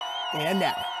And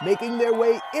now, making their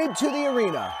way into the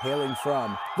arena, hailing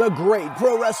from the great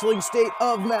pro wrestling state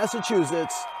of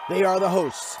Massachusetts, they are the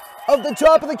hosts of the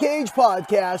Top of the Cage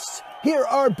podcast. Here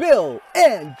are Bill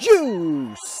and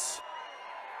Juice.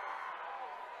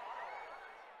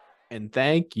 And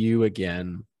thank you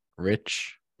again,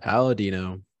 Rich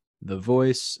Palladino, the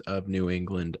voice of New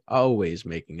England, always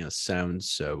making us sound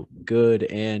so good.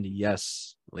 And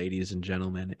yes, ladies and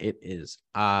gentlemen, it is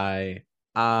I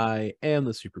am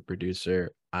the super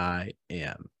producer. I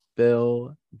am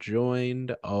Bill,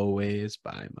 joined always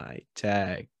by my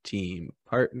tag team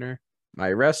partner,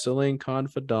 my wrestling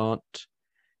confidant.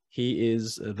 He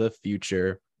is the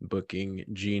future booking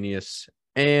genius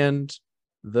and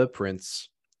the prince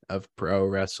of pro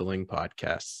wrestling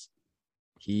podcasts.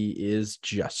 He is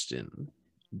Justin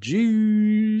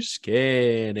Juice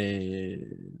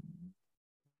Cannon.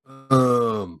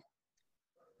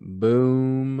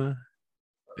 Boom,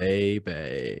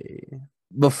 baby.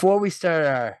 Before we start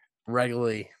our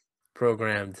regularly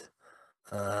programmed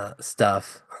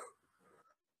stuff,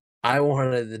 I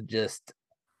wanted to just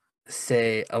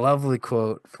say a lovely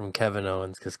quote from Kevin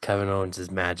Owens, because Kevin Owens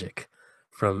is magic,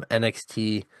 from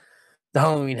NXT, the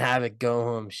Halloween Havoc Go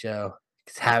Home show.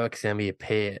 Because Havoc's going to be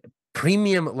a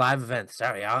premium live event.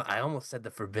 Sorry, I almost said the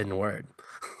forbidden word.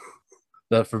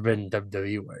 The forbidden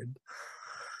WWE word.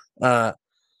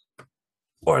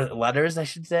 Or letters, I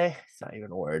should say. It's not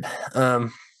even a word.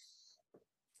 And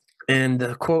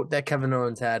the quote that Kevin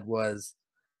Owens had was,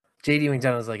 JD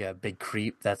McDonough's like a big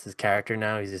creep. That's his character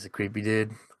now. He's just a creepy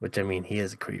dude, which, I mean, he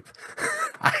is a creep.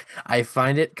 I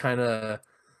find it kind of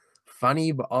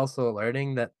funny, but also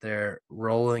alerting that they're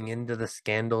rolling into the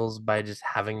scandals by just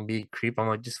having him be a creep. I'm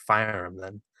like, just fire him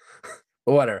then.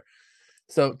 But whatever.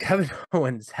 So Kevin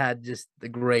Owens had just the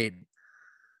great,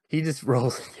 he just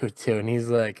rolls into it too. And he's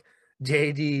like,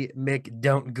 JD Mick,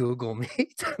 don't Google me.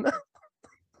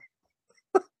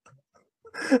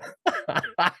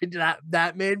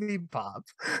 that made me pop.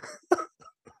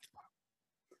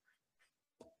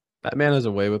 That man has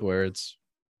a way with words.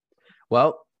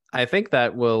 Well, I think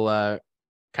that will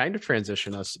kind of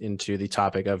transition us into the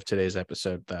topic of today's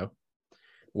episode, though,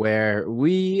 where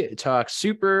we talk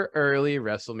super early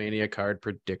WrestleMania card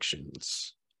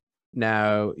predictions.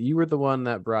 Now, you were the one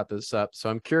that brought this up, so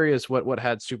I'm curious what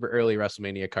had super early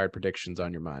WrestleMania card predictions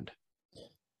on your mind.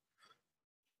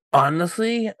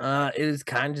 Honestly, it is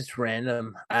kind of just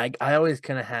random. I always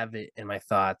kind of have it in my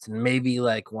thoughts, and maybe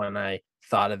like when I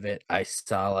thought of it, I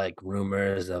saw like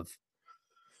rumors of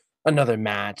another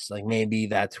match. Like maybe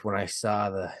that's when I saw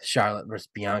the Charlotte versus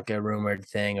Bianca rumored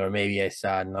thing, or maybe I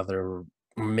saw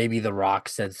maybe The Rock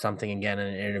said something again in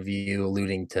an interview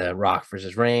alluding to Rock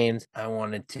versus Reigns. I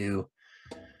wanted to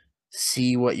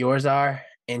see what yours are.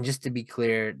 And just to be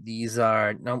clear, these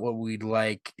are not what we'd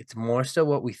like. It's more so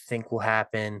what we think will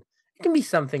happen. It can be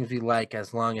some things we like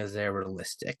as long as they're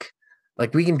realistic.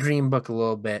 Like we can dream book a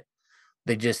little bit.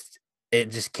 It just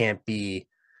can't be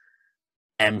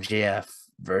MJF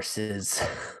versus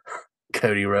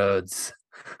Cody Rhodes.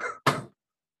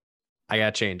 I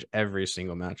gotta change every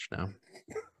single match now.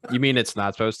 You mean it's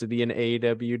not supposed to be an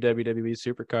AEW WWE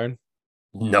Supercard?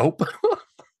 Nope.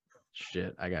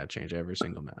 Shit, I gotta change every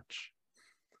single match.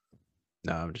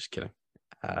 No, I'm just kidding.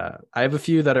 I have a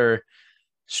few that are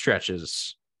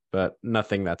stretches, but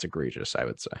nothing that's egregious, I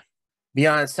would say. Be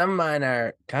honest, some of mine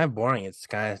are kind of boring. It's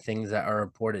kind of things that are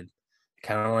reported. I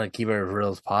kind of want to keep it as real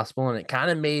as possible, and it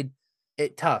kind of made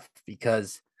it tough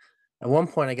because at one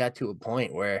point I got to a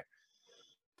point where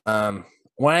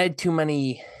when I had too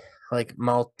many like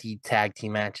multi-tag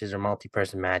team matches or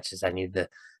multi-person matches, I needed to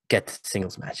get to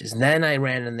singles matches. And then I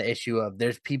ran in the issue of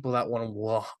there's people that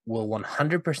will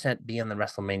 100% be on the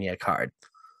WrestleMania card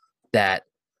that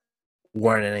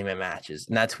weren't in any of my matches.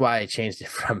 And that's why I changed it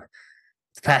from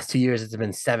the past 2 years. It's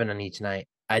been 7 on each night.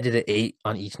 I did it 8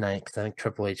 on each night because I think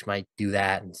Triple H might do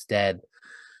that instead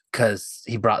because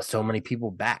he brought so many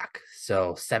people back.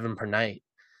 So 7 per night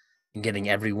and getting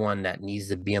everyone that needs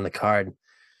to be on the card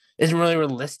isn't really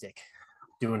realistic,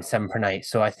 doing 7 per night.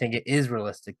 So I think it is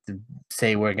realistic to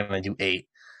say we're going to do 8.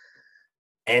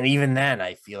 And even then,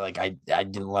 I feel like I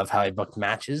didn't love how I booked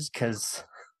matches because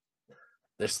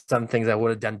there's some things I would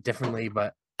have done differently,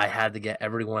 but I had to get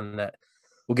everyone that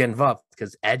will get involved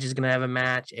because Edge is going to have a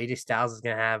match. AJ Styles is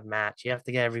going to have a match. You have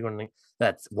to get everyone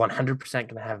that's 100%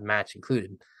 going to have a match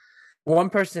included.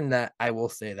 One person that I will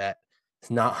say that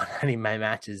is not on any of my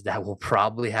matches that will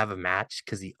probably have a match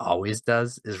because he always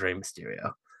does is Rey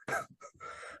Mysterio.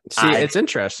 See, it's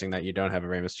interesting that you don't have a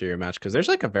Rey Mysterio match because there's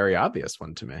like a very obvious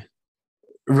one to me.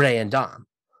 Ray and Dom.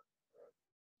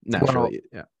 Naturally,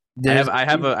 yeah. I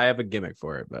have a gimmick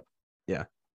for it, but yeah.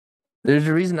 There's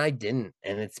a reason I didn't,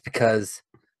 and it's because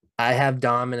I have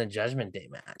Dom in a Judgment Day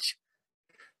match.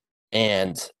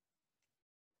 And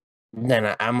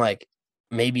then I'm like,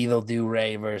 maybe they'll do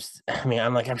Ray versus. I mean,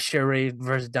 I'm sure Ray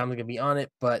versus Dom is gonna be on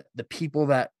it, but the people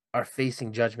that are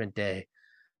facing Judgment Day,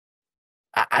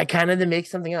 I kind of to make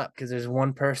something up because there's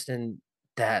one person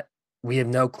that we have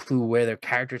no clue where their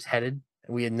character's headed.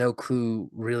 We had no clue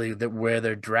really that where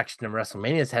their direction of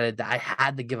WrestleMania is headed. That I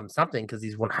had to give him something because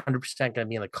he's 100% going to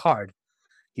be in the card.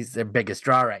 He's their biggest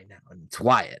draw right now, and it's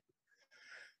Wyatt.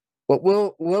 But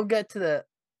we'll get to the.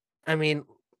 I mean,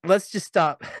 let's just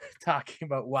stop talking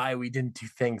about why we didn't do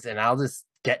things, and I'll just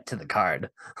get to the card.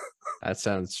 That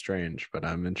sounds strange, but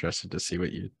I'm interested to see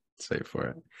what you say for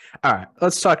it. All right,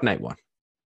 let's talk night one.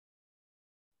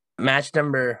 Match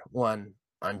number 1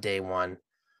 on day 1.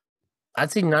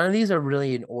 I'd say none of these are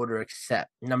really in order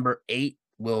except number 8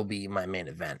 will be my main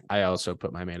event. I also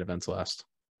put my main events last.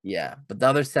 Yeah, but the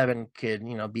other 7 could,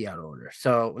 be out of order.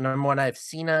 So number 1, I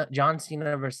have John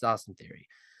Cena versus Austin Theory.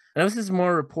 I know this is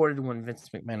more reported when Vince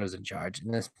McMahon was in charge,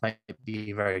 and this might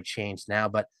be very changed now,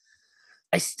 but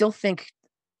I still think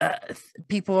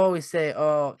people always say,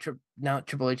 "Oh, now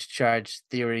Triple H charge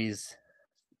Theory's,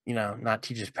 not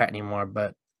TJ Pratt anymore,"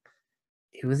 but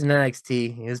he was in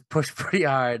NXT. He was pushed pretty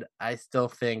hard. I still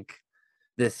think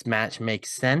this match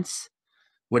makes sense.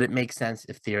 Would it make sense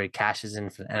if Theory cashes in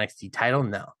for the NXT title?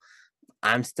 No.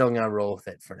 I'm still going to roll with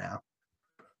it for now.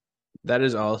 That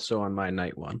is also on my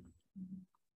night one.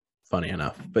 Funny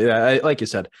enough. But yeah, like you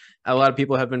said, a lot of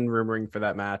people have been rumoring for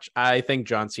that match. I think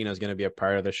John Cena is going to be a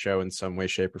part of the show in some way,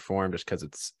 shape, or form just because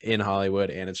it's in Hollywood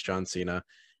and it's John Cena.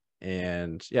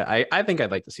 And yeah, I think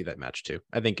I'd like to see that match too.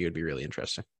 I think it would be really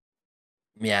interesting.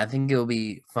 Yeah, I think it'll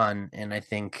be fun. And I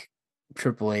think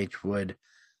Triple H would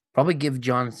probably give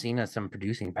John Cena some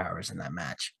producing powers in that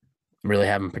match. Really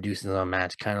have him produce his own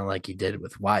match, kind of like he did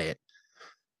with Wyatt.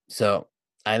 So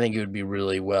I think it would be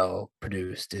really well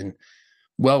produced and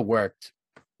well worked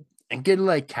and good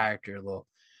like character little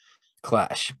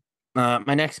clash.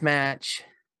 My next match,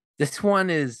 this one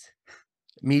is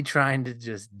me trying to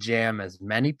just jam as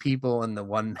many people in the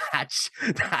one match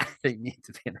that I think need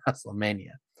to be in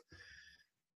WrestleMania.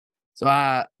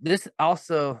 So this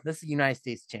is a United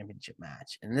States Championship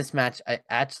match. And this match,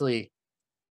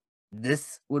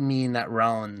 this would mean that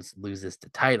Rollins loses the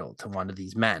title to one of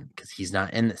these men because he's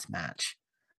not in this match.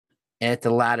 And it's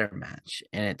a ladder match.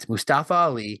 And it's Mustafa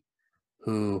Ali,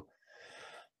 who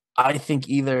I think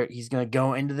either he's going to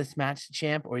go into this match the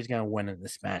champ or he's going to win in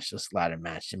this match, this ladder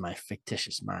match in my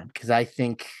fictitious mind. Because I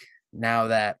think now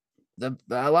that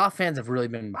a lot of fans have really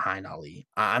been behind Ali.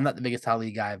 I'm not the biggest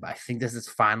Ali guy, but I think this is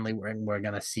finally when we're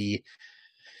going to see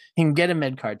him get a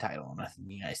mid-card title and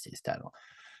the United States title.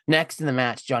 Next in the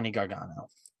match, Johnny Gargano.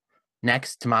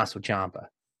 Next, Tommaso Ciampa.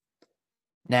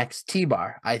 Next,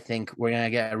 T-Bar. I think we're going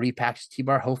to get a repackaged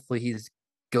T-Bar. Hopefully he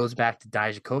goes back to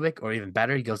Dijakovic, or even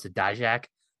better, he goes to Dijak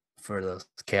for those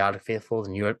chaotic faithfuls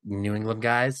and New England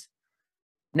guys.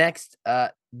 Next,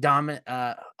 Dominic.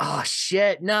 Oh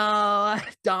shit, no,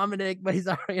 Dominic, but he's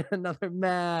already in another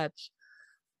match.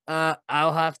 I'm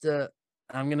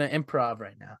gonna improv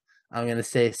right now. I'm gonna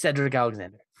say Cedric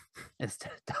Alexander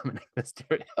instead of Dominic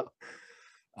Mysterio.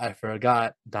 I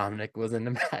forgot Dominic was in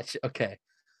the match. Okay,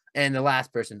 and the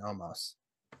last person, Omos.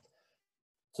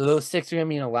 So those 6 are gonna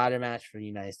be in a ladder match for the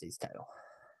United States title.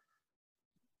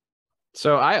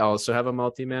 So I also have a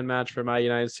multi-man match for my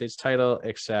United States title,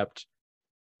 except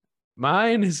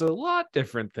mine is a lot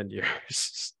different than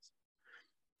yours.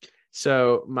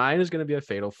 So mine is going to be a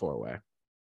fatal 4-way.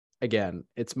 Again,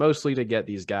 it's mostly to get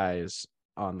these guys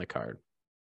on the card.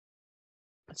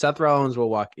 Seth Rollins will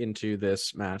walk into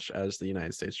this match as the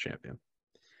United States champion.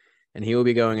 And he will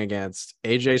be going against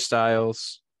AJ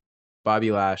Styles,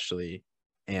 Bobby Lashley,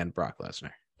 and Brock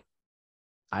Lesnar.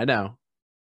 I know.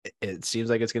 It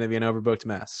seems like it's going to be an overbooked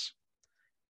mess.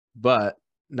 But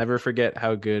never forget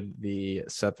how good the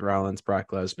Seth Rollins,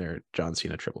 Brock Lesnar, John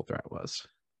Cena triple threat was.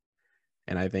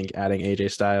 And I think adding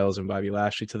AJ Styles and Bobby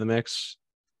Lashley to the mix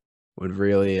would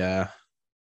really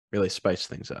spice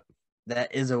things up.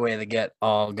 That is a way to get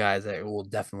all guys that will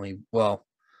definitely, well,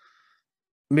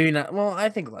 maybe not. Well, I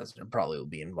think Lesnar probably will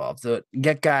be involved. So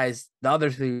get guys, the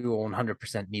other 3 will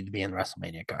 100% need to be in the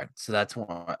WrestleMania card. So that's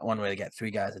one way to get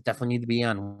 3 guys that definitely need to be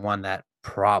on, one that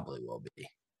probably will be.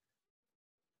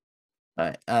 All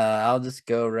right, I'll just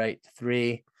go right to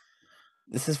 3.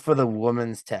 This is for the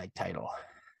women's tag title.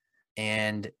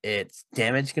 And it's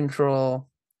Damage Control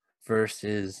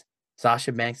versus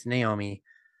Sasha Banks and Naomi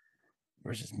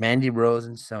versus Mandy Rose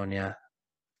and Sonya.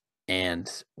 And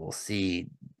we'll see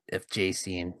if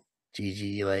JC and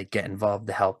Gigi get involved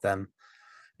to help them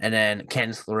and then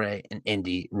Candice LeRae and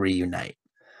Indy reunite.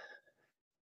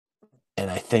 And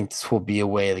I think this will be a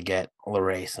way to get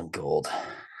LeRae some gold.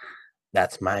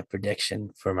 That's my prediction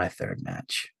for my third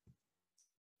match.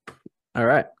 All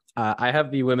right. I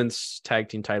have the women's tag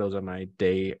team titles on my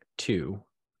day 2,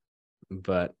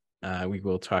 but we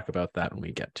will talk about that when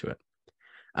we get to it.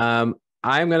 I'm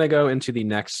going to go into the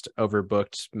next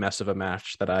overbooked mess of a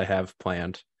match that I have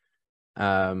planned.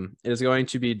 It is going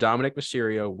to be Dominic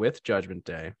Mysterio with Judgment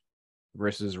Day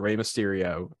versus Rey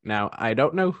Mysterio. Now, I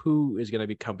don't know who is going to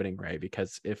be accompanying Rey,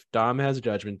 because if Dom has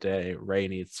Judgment Day, Rey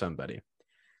needs somebody.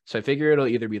 So I figure it'll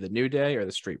either be the New Day or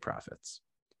the Street Profits.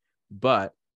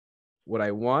 But what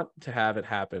I want to have it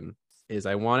happen is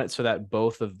I want it so that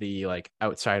both of the like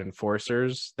outside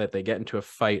enforcers, that they get into a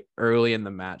fight early in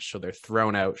the match, so they're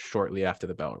thrown out shortly after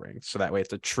the bell rings. So that way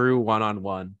it's a true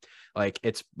one-on-one. Like,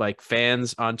 it's like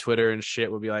fans on Twitter and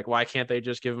shit would be like, why can't they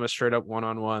just give him a straight up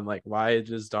one-on-one? Like, why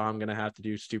is Dom gonna have to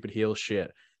do stupid heel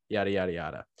shit? Yada yada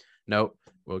yada. Nope,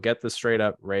 we'll get the straight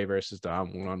up Rey versus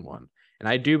Dom one-on-one. And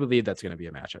I do believe that's going to be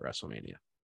a match at WrestleMania,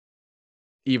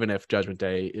 even if Judgment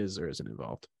Day is or isn't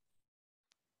involved.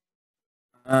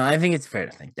 I think it's fair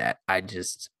to think that. I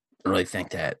just really think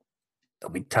that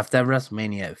it'll be tough to have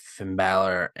WrestleMania if Finn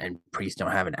Balor and Priest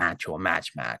don't have an actual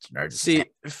match. See,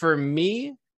 for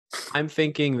me, I'm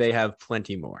thinking they have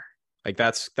plenty more. Like,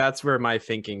 that's where my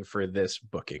thinking for this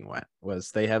booking went,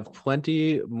 was they have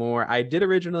plenty more. I did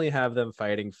originally have them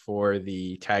fighting for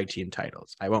the tag team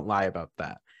titles. I won't lie about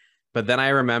that. But then I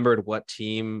remembered what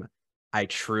team I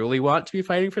truly want to be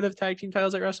fighting for the tag team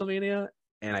titles at WrestleMania,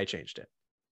 and I changed it.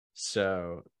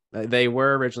 So they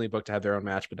were originally booked to have their own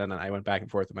match, but then I went back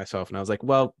and forth with myself, and I was like,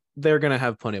 well, they're going to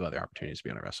have plenty of other opportunities to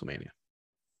be on a WrestleMania.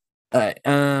 All right.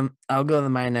 I'll go to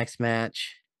my next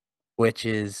match, which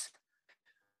is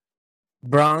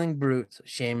Brawling Brutes,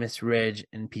 Sheamus, Ridge,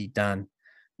 and Pete Dunne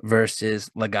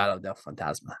versus Legado del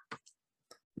Fantasma.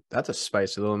 That's a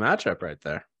spicy little matchup right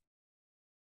there.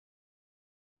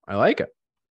 I like it.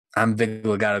 I'm a big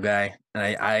Legado guy, and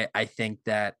I think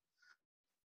that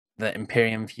the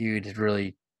Imperium feud has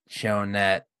really shown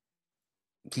that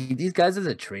these guys as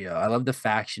a trio. I love the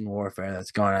faction warfare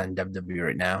that's going on in WWE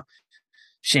right now.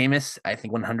 Sheamus, I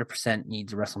think 100%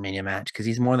 needs a WrestleMania match because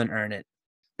he's more than earned it.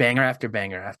 Banger after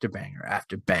banger after banger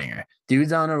after banger.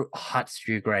 Dude's on a hot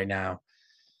streak right now.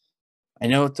 I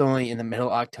know it's only in the middle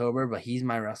of October, but he's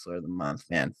my wrestler of the month,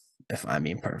 man. If I'm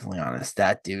being perfectly honest,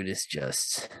 that dude is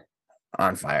just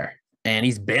on fire. And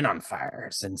he's been on fire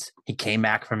since he came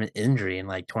back from an injury in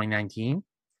like 2019.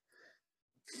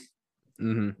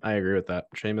 I agree with that.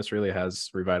 Sheamus really has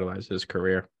revitalized his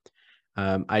career.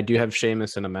 I do have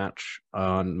Sheamus in a match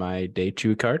on my day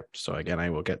 2 card. So again, I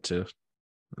will get to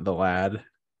the lad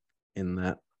in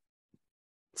that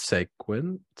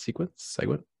segment,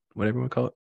 whatever you want to call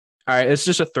it. All right, it's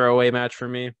just a throwaway match for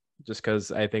me, just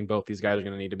because I think both these guys are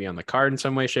going to need to be on the card in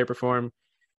some way, shape, or form.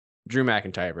 Drew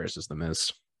McIntyre versus The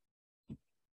Miz.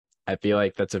 I feel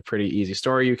like that's a pretty easy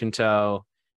story you can tell,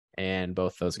 and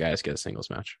both those guys get a singles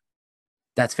match.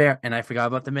 That's fair, and I forgot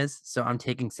about The Miz, so I'm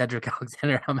taking Cedric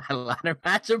Alexander on my ladder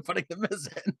match and putting The Miz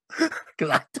in, because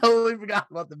I totally forgot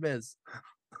about The Miz.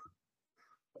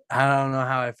 I don't know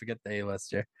how I forget the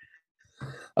A-lister.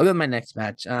 I'll go with my next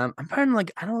match. I'm probably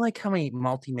like, I don't like how many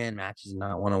multi-man matches and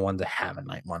not one-on-ones I have in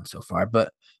night 1 so far,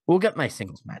 but we'll get my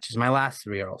singles matches. My last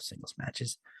 3 are all singles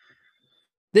matches.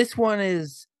 This one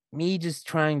is me just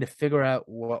trying to figure out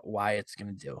what Wyatt's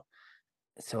going to do.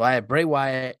 So I have Bray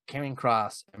Wyatt, Karrion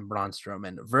Kross, and Braun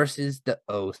Strowman versus the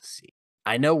OC.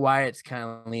 I know Wyatt's kind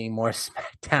of leaning more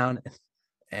SmackDown,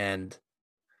 and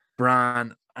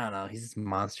Braun, I don't know, he's this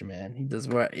monster, man. He does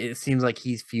what it seems like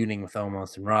he's feuding with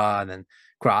Omos and Raw, and then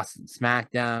Kross and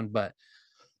SmackDown, but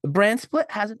the brand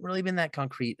split hasn't really been that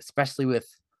concrete, especially with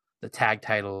the tag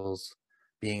titles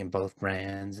being in both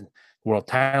brands and world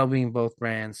title being both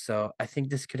brands. So I think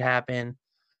this could happen,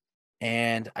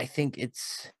 and I think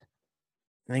it's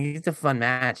a fun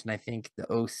match, and I think the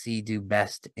OC do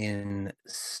best in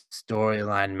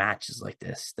storyline matches like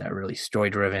this that are really story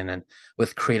driven and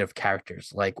with creative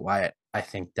characters like Wyatt. I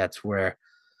think that's where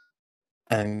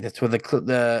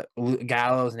the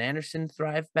Gallows and Anderson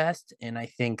thrive best, and I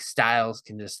think Styles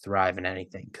can just thrive in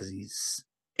anything because he's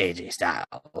AJ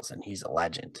Styles and he's a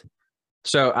legend.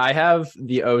 So I have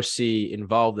the OC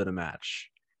involved in a match,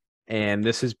 and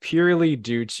this is purely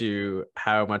due to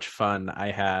how much fun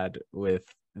I had with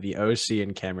the OC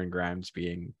and Cameron Grimes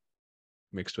being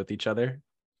mixed with each other.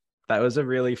 That was a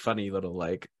really funny little,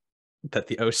 like, that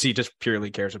the OC just purely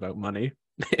cares about money.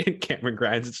 And Cameron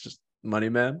Grimes, it's just money,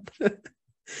 man.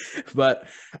 But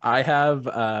I have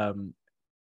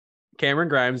Cameron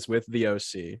Grimes with the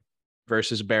OC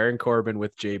versus Baron Corbin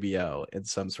with JBL in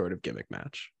some sort of gimmick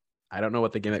match. I don't know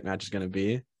what the gimmick match is going to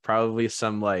be. Probably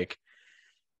some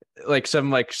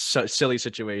silly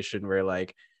situation where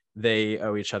like they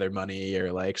owe each other money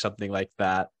or like something like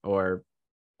that, or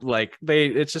like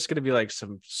it's just going to be like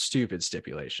some stupid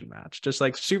stipulation match, just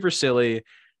like super silly.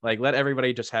 Like let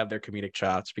everybody just have their comedic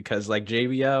chops, because like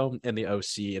JBL and the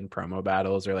OC in promo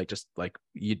battles are like just like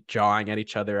you jawing at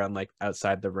each other on like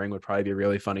outside the ring would probably be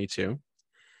really funny too.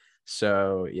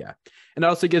 So yeah, and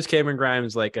also gives Cameron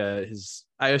Grimes like I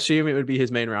assume it would be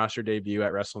his main roster debut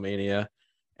at WrestleMania,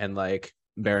 and like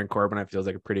Baron Corbin I feel is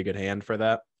like a pretty good hand for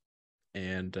that,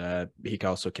 and he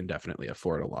also can definitely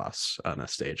afford a loss on a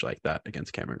stage like that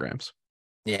against Cameron Grimes.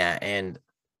 Yeah, and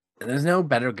there's no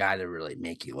better guy to really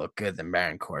make you look good than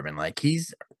Baron Corbin. Like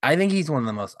I think he's one of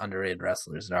the most underrated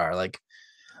wrestlers there are. Like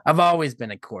I've always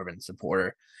been a Corbin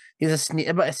supporter. He's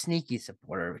a sneaky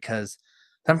supporter because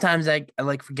sometimes I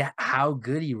like forget how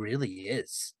good he really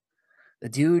is. The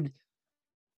dude,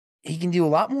 he can do a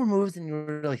lot more moves than you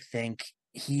really think.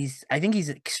 I think he's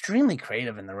extremely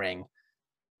creative in the ring.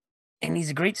 And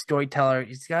he's a great storyteller.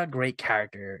 He's got a great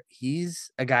character. He's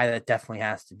a guy that definitely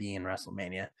has to be in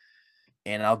WrestleMania.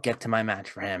 And I'll get to my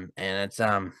match for him. And it's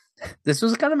this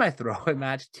was kind of my throwaway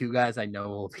match. Two guys I know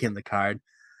will be in the card.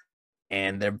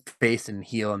 And they're face and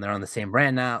heel, and they're on the same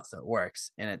brand now, so it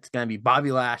works. And it's gonna be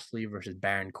Bobby Lashley versus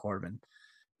Baron Corbin.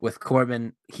 With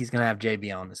Corbin, he's gonna have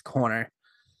JBL in his corner.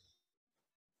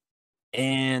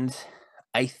 And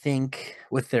I think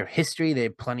with their history, they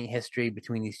have plenty of history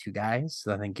between these two guys.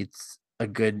 So I think it's a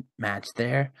good match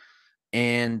there.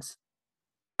 And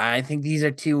I think these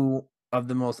are two of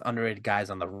the most underrated guys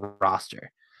on the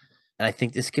roster. And I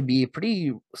think this could be a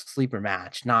pretty sleeper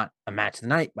match. Not a match of the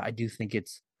night, but I do think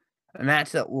it's a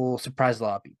match that will surprise a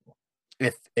lot of people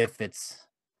if it's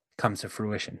comes to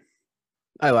fruition.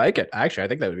 I like it. Actually, I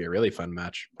think that would be a really fun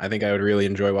match. I think I would really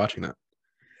enjoy watching that.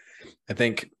 I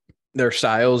think their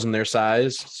styles and their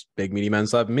size, big, meaty men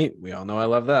slapping meat. We all know I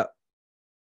love that.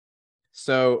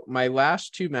 So my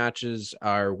last two matches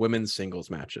are women's singles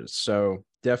matches. So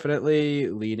definitely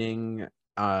leaning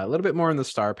a little bit more in the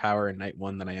star power in night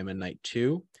one than I am in night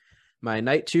two. My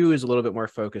night two is a little bit more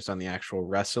focused on the actual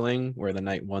wrestling, where the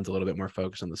night one's a little bit more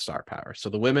focused on the star power. So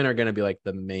the women are going to be like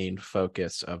the main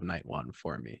focus of night one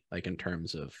for me, like in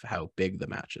terms of how big the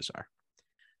matches are.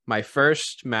 My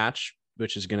first match,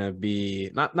 which is going to be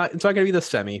it's not going to be the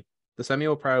semi. The semi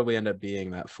will probably end up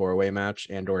being that 4-way match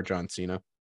and or John Cena.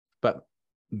 But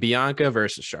Bianca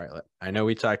versus Charlotte. I know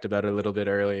we talked about it a little bit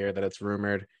earlier that it's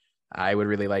rumored. I would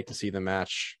really like to see the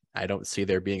match. I don't see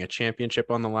there being a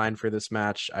championship on the line for this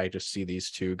match. I just see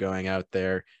these two going out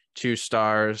there, two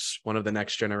stars, one of the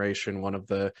next generation, one of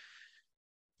the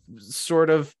sort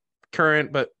of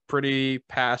current but pretty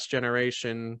past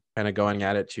generation, kind of going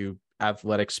at it, to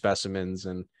athletic specimens.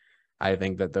 And I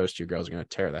think that those two girls are going to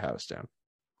tear the house down.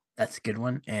 That's a good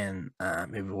one. And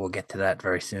maybe we'll get to that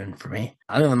very soon for me.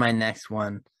 I'll go with my next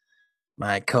one,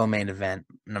 my co-main event,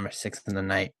 number 6 in the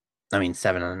night.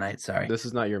 7 on the night, sorry. This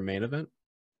is not your main event?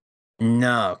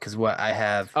 No, because what I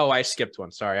have... Oh, I skipped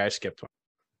one. Sorry, I skipped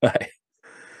one.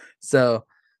 So,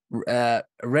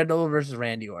 Riddle versus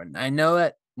Randy Orton. I know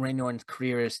that Randy Orton's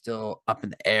career is still up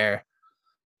in the air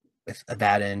with a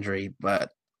bad injury, but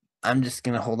I'm just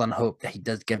going to hold on hope that he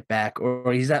does get back,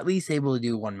 or he's at least able to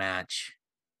do one match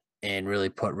and really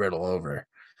put Riddle over.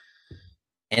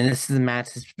 And this is a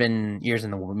match that's been years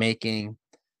in the making.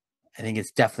 I think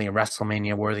it's definitely a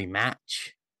WrestleMania-worthy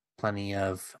match.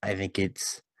 I think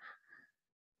it's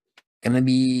going to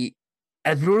be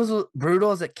as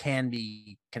brutal as it can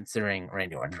be, considering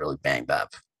Randy Orton's really banged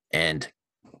up. And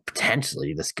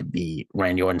potentially this could be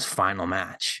Randy Orton's final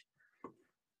match,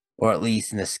 or at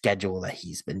least in the schedule that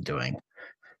he's been doing.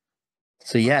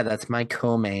 So yeah, that's my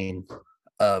co-main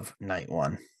of night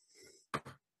one.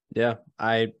 Yeah,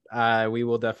 we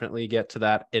will definitely get to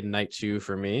that in night two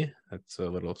for me. That's a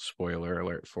little spoiler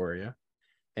alert for you.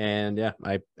 And yeah,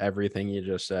 everything you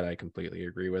just said, I completely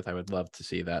agree with. I would love to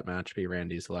see that match be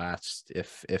Randy's last,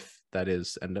 if that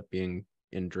is end up being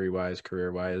injury-wise,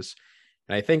 career-wise.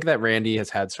 And I think that Randy has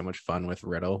had so much fun with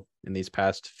Riddle in these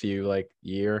past few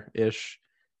year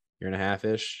and a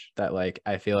half-ish, that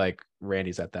I feel like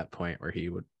Randy's at that point where he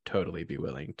would totally be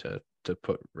willing to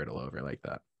put Riddle over like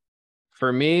that.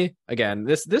 For me, again,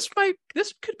 this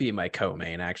could be my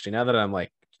co-main, actually, now that I'm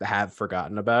have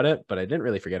forgotten about it, but I didn't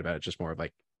really forget about it, just more of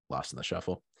lost in the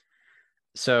shuffle.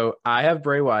 So I have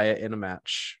Bray Wyatt in a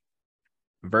match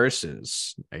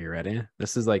versus, are you ready?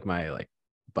 This is my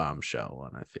bombshell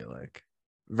one, I feel like,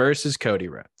 versus Cody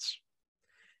Rhodes.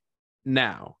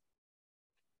 Now,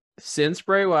 since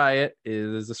Bray Wyatt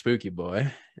is a spooky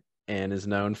boy and is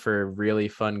known for really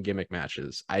fun gimmick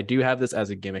matches. I do have this as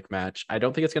a gimmick match. I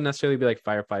don't think it's going to necessarily be like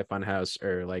Firefly Funhouse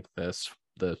or like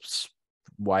the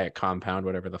Wyatt Compound,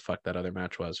 whatever the fuck that other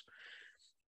match was.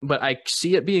 But I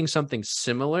see it being something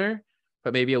similar,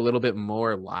 but maybe a little bit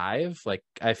more live. Like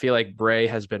I feel like Bray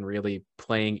has been really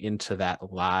playing into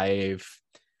that live,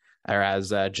 or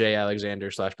as Jay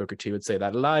Alexander / Booker T would say,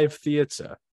 that live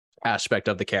theater aspect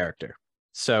of the character.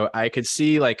 So I could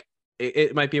see like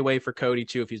it might be a way for Cody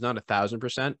too. If he's not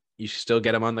 1,000%, you still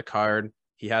get him on the card.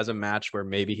 He has a match where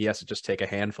maybe he has to just take a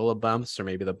handful of bumps, or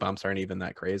maybe the bumps aren't even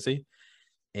that crazy.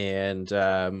 And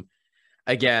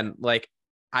again, like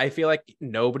I feel like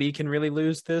nobody can really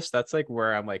lose this. That's like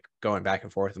where I'm like going back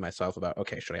and forth with myself about,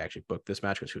 okay, should I actually book this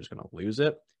match because who's going to lose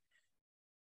it?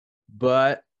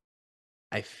 But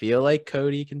I feel like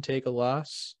Cody can take a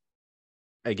loss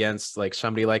against like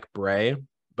somebody like Bray,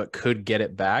 but could get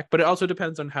it back. But it also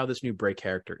depends on how this new Bray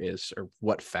character is, or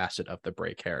what facet of the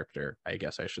Bray character, I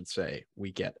guess I should say,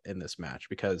 we get in this match.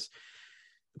 Because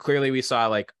clearly we saw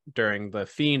like during the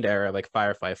Fiend era, like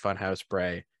Firefly Funhouse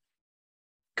Bray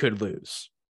could lose.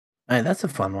 All right, that's a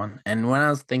fun one. And when I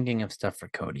was thinking of stuff for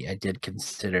Cody, I did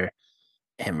consider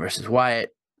him versus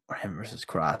Wyatt or him versus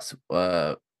Cross.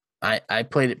 I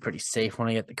played it pretty safe when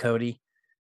I get the Cody.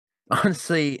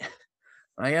 Honestly,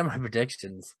 I got my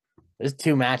predictions. There's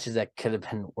 2 matches that could have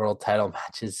been world title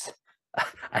matches.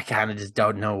 I kind of just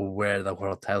don't know where the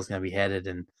world title is going to be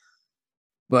headed,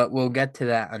 but we'll get to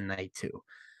that on night 2.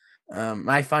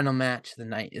 My final match of the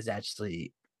night is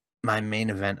actually my main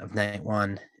event of night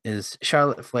 1 is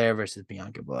Charlotte Flair versus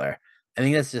Bianca Belair. I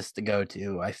think that's just the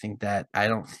go-to. I think that I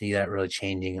don't see that really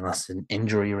changing unless an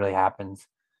injury really happens.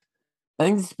 I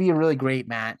think this would be a really great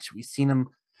match. We've seen them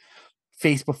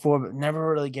face before, but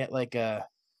never really get like a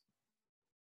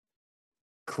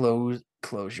closure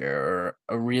or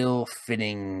a real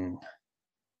fitting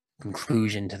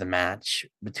conclusion to the match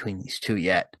between these two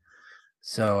yet.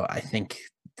 So I think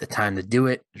the time to do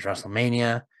it is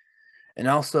WrestleMania. And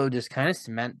also just kind of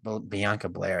cement Bianca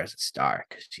Belair as a star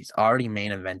because she's already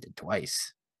main evented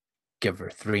twice. Give her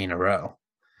 3 in a row.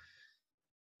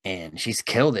 And she's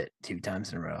killed it 2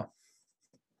 times in a row.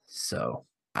 So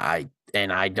I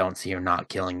don't see her not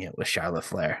killing it with Charlotte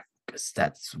Flair because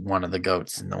that's one of the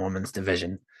GOATs in the women's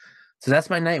division. So that's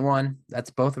my night 1. That's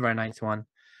both of our nights 1.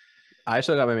 I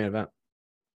still got my main event.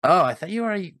 Oh, I thought you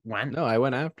already went. No, I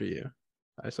went after you.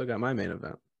 I still got my main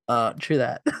event. True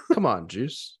that. Come on,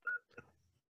 Juice.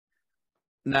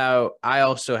 Now, I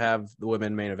also have the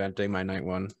women main eventing my night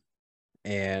 1.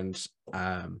 And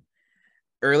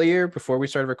earlier, before we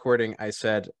started recording, I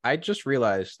said, I just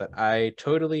realized that I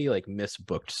totally like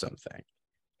misbooked something.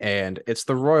 And it's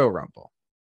the Royal Rumble.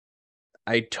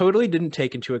 I totally didn't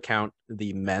take into account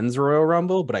the men's Royal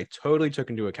Rumble, but I totally took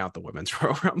into account the women's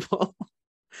Royal Rumble.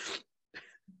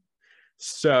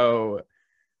 So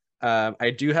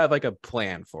I do have like a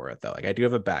plan for it, though. Like I do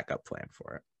have a backup plan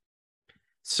for it.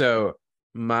 So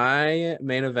my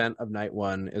main event of night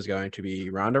 1 is going to be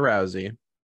Ronda Rousey,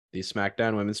 the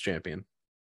SmackDown Women's Champion,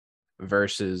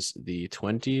 versus the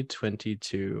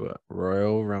 2022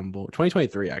 Royal Rumble,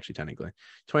 2023, actually, technically,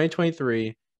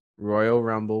 2023 Royal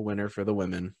Rumble winner for the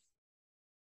women,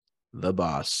 the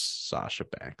boss, Sasha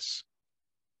Banks.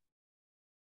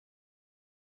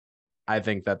 I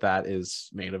think that is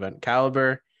main event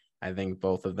caliber. I think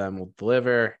both of them will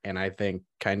deliver, and I think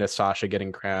kind of Sasha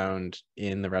getting crowned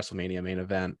in the WrestleMania main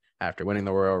event after winning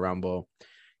the Royal Rumble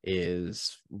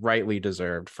is rightly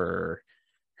deserved for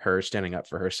her standing up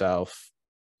for herself.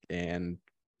 And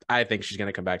I think she's going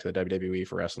to come back to the WWE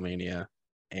for WrestleMania,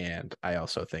 and I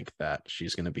also think that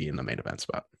she's going to be in the main event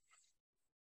spot.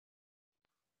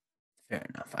 Fair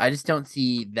enough. I just don't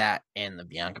see that and the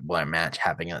Bianca Belair match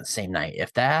happening on the same night.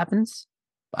 If that happens,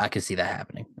 I could see that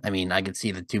happening. I mean, I could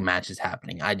see the 2 matches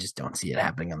happening. I just don't see it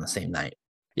happening on the same night.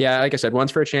 Yeah, like I said,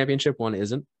 one's for a championship, one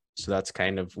isn't. So that's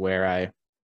kind of where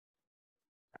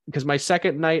because my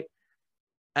second night,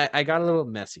 I got a little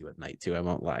messy with night 2, I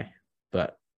won't lie.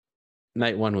 But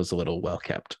night 1 was a little well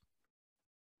kept.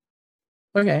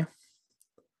 Okay.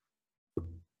 All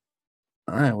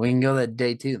right, we can go that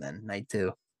day 2 then, night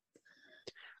 2.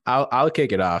 I'll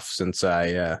kick it off since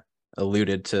I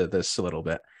alluded to this a little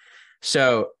bit.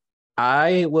 So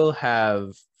I will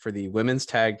have for the women's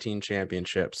tag team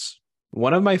championships,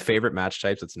 one of my favorite match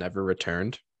types that's never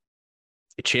returned,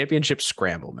 a championship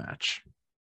scramble match,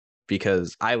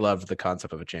 because I love the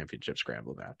concept of a championship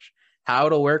scramble match. How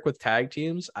it'll work with tag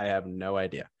teams, I have no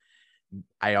idea.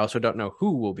 I also don't know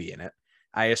who will be in it.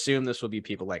 I assume this will be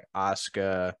people like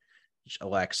Asuka,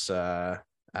 Alexa,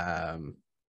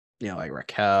 like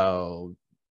Raquel,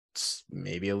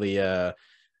 maybe Aaliyah,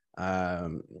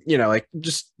 Like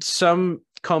just some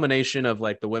culmination of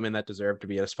like the women that deserve to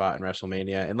be at a spot in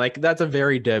WrestleMania. And like that's a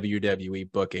very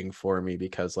WWE booking for me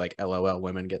because like LOL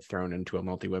women get thrown into a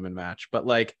multi-women match. But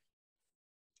like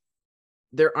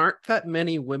there aren't that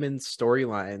many women's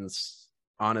storylines,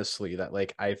 honestly, that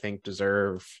like I think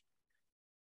deserve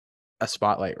a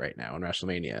spotlight right now in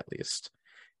WrestleMania at least.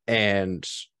 And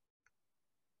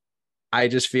I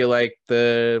just feel like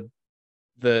the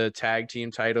tag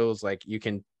team titles, like you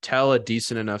can tell a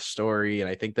decent enough story, and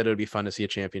I think that it would be fun to see a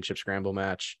championship scramble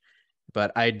match.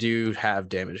 But I do have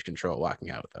Damage Control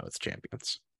walking out though. It's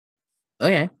champions.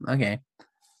 Okay.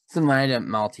 So mine a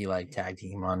multi like tag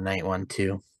team on night 1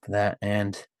 too for that,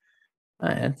 and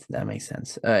that makes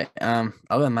sense. All right. I'll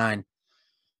go mine.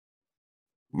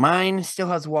 Mine still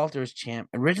has Walter as champ.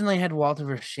 Originally, I had Walter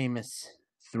versus Sheamus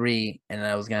 3, and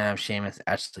I was gonna have Sheamus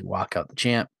actually walk out the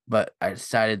champ, but I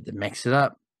decided to mix it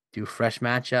up, do a fresh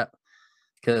matchup,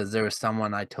 because there was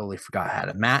someone I totally forgot had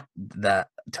a mat that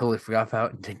I totally forgot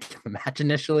about and didn't give a match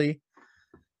initially,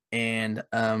 and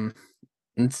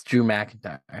it's Drew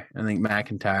McIntyre. I think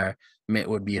McIntyre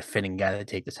would be a fitting guy to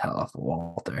take this hell off of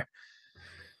Walter,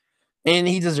 and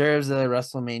he deserves a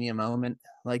WrestleMania moment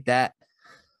like that.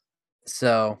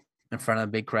 So in front of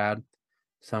a big crowd.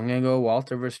 So I'm gonna go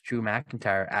Walter versus Drew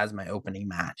McIntyre as my opening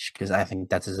match because I think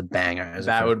that's a banger.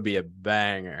 That would be a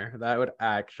banger. That would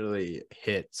actually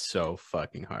hit so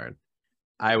fucking hard.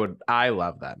 I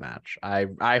love that match.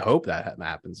 I hope that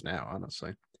happens now,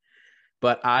 honestly.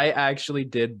 But I actually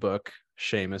did book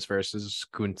Sheamus versus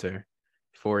Gunther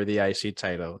for the IC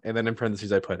title. And then in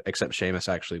parentheses I put, except Sheamus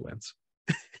actually wins.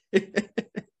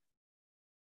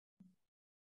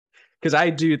 Because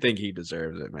I do think he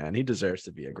deserves it, man. He deserves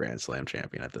to be a Grand Slam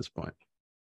champion at this point.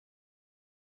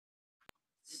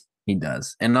 He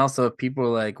does. And also, if people are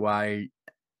like, why,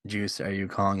 Juice, are you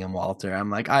calling him Walter? I'm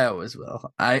like, I always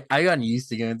will. I got used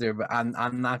to going there, but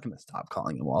I'm not going to stop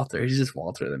calling him Walter. He's just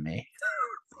Walter to me.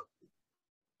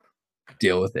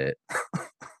 Deal with it.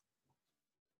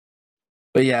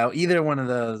 But yeah, either one of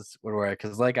those would work.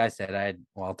 Because like I said, I had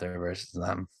Walter versus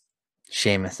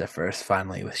Sheamus at first,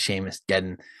 finally, with Sheamus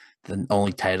getting the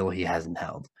only title he hasn't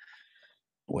held,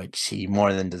 which he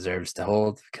more than deserves to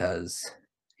hold because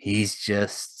he's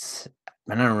just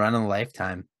been on a run of a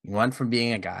lifetime. He went from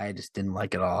being a guy I just didn't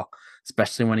like at all,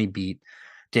 especially when he beat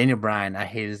Daniel Bryan. I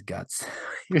hate his guts.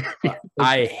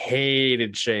 I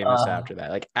hated Sheamus after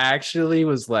that. Like, actually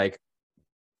was like,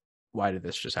 why did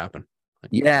this just happen?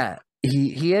 Like, yeah,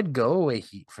 he had go away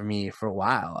heat for me for a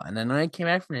while, and then when I came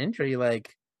back from an injury,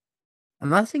 like I'm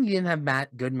not saying he didn't have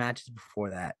good matches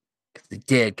before that. Because he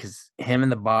did, because him and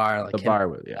the bar, like the bar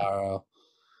was, yeah.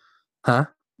 Huh?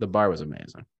 The bar was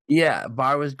amazing. Yeah,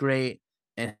 bar was great,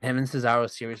 and him and Cesaro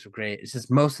series were great. It's just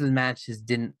most of the matches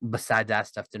didn't, besides that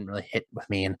stuff, didn't really hit with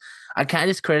me, and I kind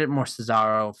of just credit more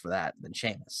Cesaro for that than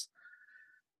Sheamus.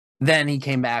 Then he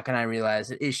came back, and I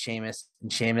realized it is Sheamus,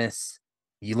 and Sheamus,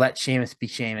 you let Sheamus be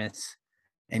Sheamus,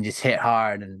 and just hit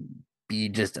hard and be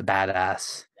just a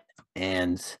badass,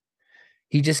 and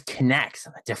he just connects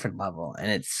on a different level.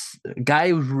 And it's a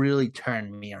guy who's really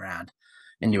turned me around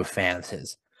into a fan of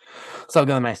his. So I'll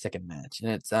go to my second match.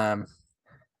 And it's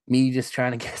me just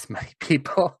trying to get as many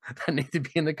people that need to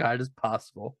be in the card as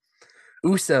possible.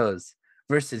 Usos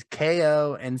versus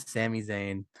KO and Sami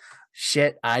Zayn.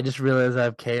 Shit, I just realized I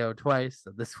have KO twice,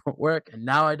 so this won't work. And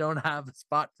now I don't have a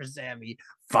spot for Sami.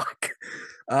 Fuck.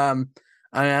 I'm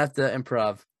gonna have to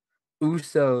improv.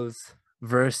 Usos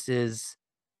versus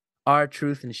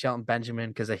R-Truth and Shelton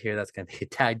Benjamin, because I hear that's going to be a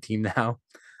tag team now,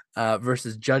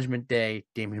 versus Judgment Day,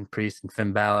 Damian Priest and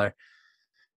Finn Balor,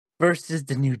 versus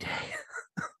The New Day.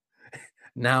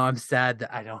 Now I'm sad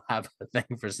that I don't have a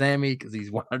thing for Sami because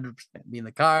he's 100% in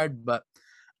the card, but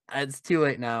it's too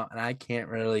late now, and I can't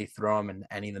really throw him in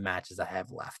any of the matches I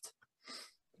have left.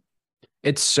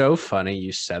 It's so funny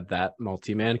you said that,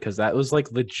 multi-man, because that was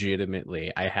like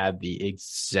legitimately, I had the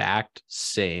exact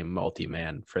same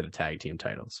multi-man for the tag team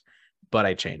titles, but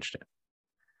I changed it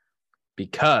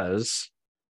because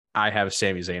I have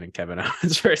Sami Zayn and Kevin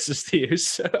Owens versus the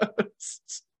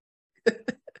Usos.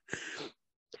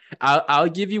 I'll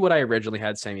give you what I originally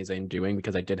had Sami Zayn doing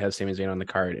because I did have Sami Zayn on the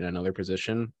card in another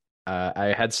position.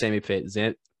 I had Sami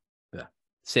Zayn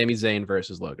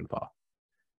versus Logan Paul.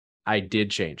 I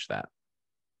did change that.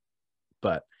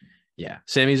 But yeah,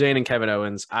 Sami Zayn and Kevin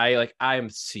Owens,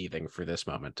 I'm seething for this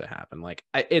moment to happen. Like,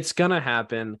 it's going to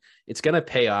happen. It's going to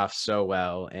pay off so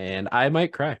well. And I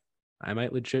might cry. I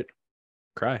might legit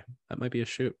cry. That might be a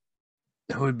shoot.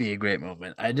 It would be a great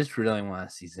moment. I just really want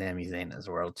to see Sami Zayn as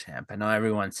world champ. I know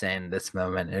everyone's saying this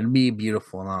moment. It'd be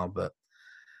beautiful and all, but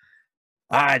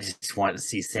I just want to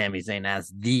see Sami Zayn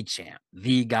as the champ,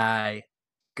 the guy,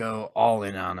 go all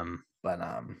in on him. But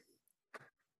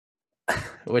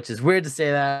which is weird to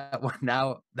say that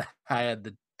now that I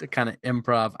had the kind of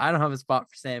improv. I don't have a spot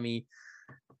for Sammy,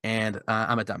 and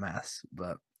I'm a dumbass.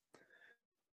 But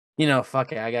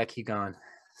fuck it, I gotta keep going.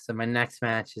 So my next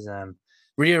match is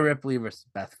Rhea Ripley versus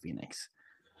Beth Phoenix.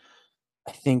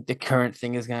 I think the current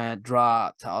thing is gonna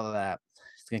draw to all of that.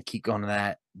 It's gonna keep going to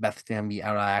that. Beth's gonna be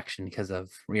out of action because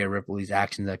of Rhea Ripley's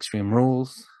actions at Extreme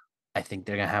Rules. I think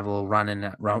they're gonna have a little run in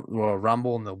that Royal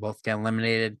Rumble, and they'll both get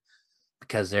eliminated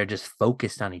because they're just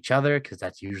focused on each other. Because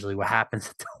that's usually what happens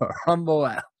at the Royal Rumble,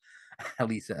 at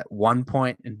least at one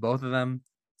point in both of them.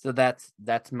 So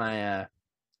that's my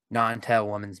non-title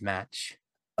women's match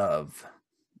of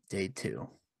day 2.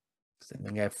 So I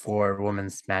think I have 4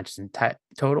 women's matches in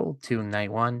total, 2 in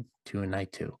night 1, 2 in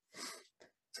night 2.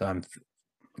 So I've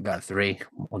got 3.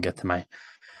 We'll get to my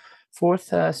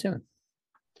 4th soon.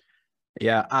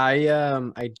 Yeah,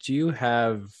 I do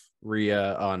have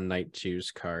Rhea on night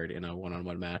 2's card in a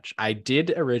one-on-one match. I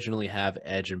did originally have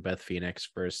Edge and Beth Phoenix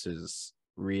versus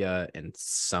Rhea and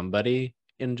somebody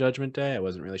in Judgment Day. I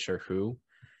wasn't really sure who.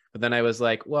 But then I was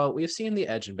like, well, we've seen the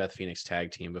Edge and Beth Phoenix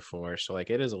tag team before, so like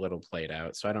it is a little played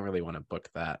out, so I don't really want to book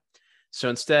that. So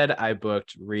instead, I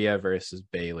booked Rhea versus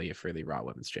Bayley for the Raw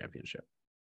Women's Championship.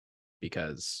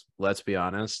 Because, let's be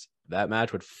honest, that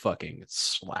match would fucking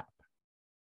slap.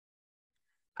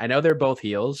 I know they're both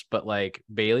heels, but like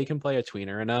Bayley can play a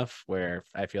tweener enough where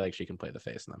I feel like she can play the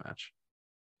face in the match.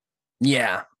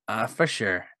 Yeah, for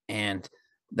sure. And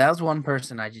that was one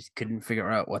person I just couldn't figure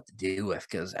out what to do with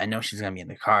because I know she's going to be in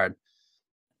the card.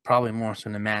 Probably more so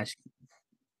in the match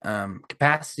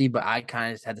capacity, but I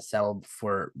kind of just had to settle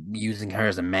for using her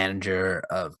as a manager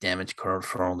of Damage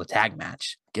Control, the tag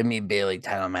match. Give me a Bayley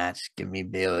title match. Give me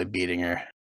Bayley beating her.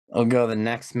 I'll go the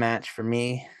next match for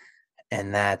me,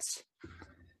 and that's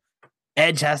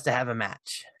Edge has to have a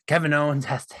match. Kevin Owens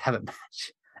has to have a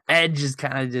match. Edge is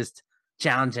kind of just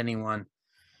challenge anyone.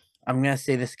 I'm going to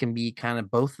say this can be kind of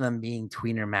both of them being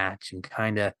tweener match and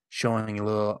kind of showing a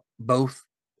little both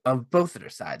of their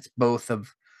sides, both of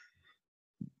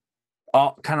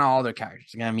all their characters.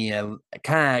 It's going to be a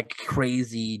kind of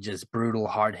crazy, just brutal,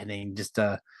 hard-hitting, just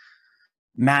a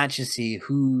match to see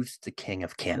who's the king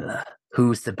of Canada,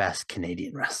 who's the best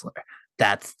Canadian wrestler.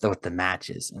 That's what the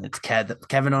match is. And it's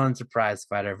Kevin Owens, Surprise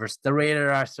Fighter versus the Rated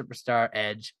R Superstar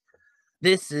Edge.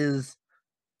 This is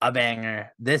a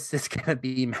banger. This is going to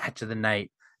be match of the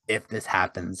night if this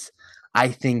happens. I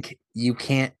think you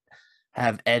can't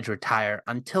have Edge retire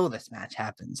until this match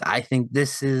happens. I think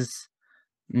this is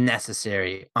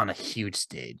necessary on a huge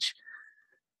stage.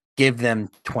 Give them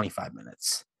 25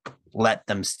 minutes. Let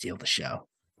them steal the show.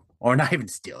 Or not even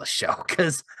steal a show,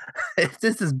 because if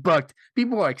this is booked,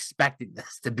 people are expecting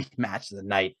this to be match of the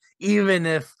night, even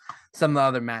if some of the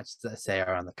other matches I say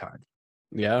are on the card.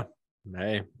 Yeah,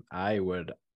 hey, I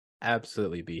would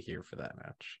absolutely be here for that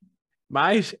match.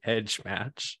 My Edge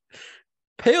match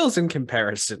pales in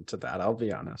comparison to that, I'll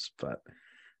be honest, but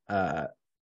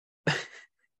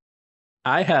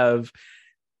I have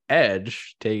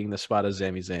Edge taking the spot of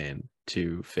Sami Zayn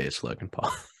to face Logan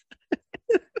Paul.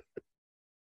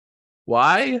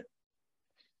 Why?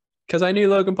 Because I knew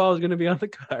Logan Paul was going to be on the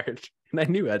card, and I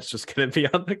knew Edge was going to be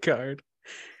on the card.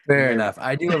 Fair enough.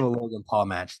 I do have a Logan Paul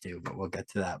match too, but we'll get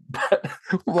to that. But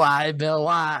why, Bill?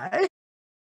 Why?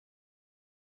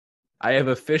 I have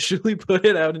officially put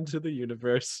it out into the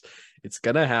universe. It's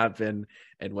going to happen,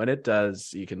 and when it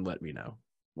does, you can let me know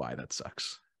why that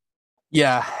sucks.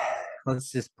 Yeah,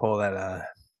 let's just pull that.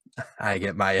 I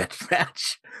get my Edge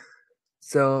match.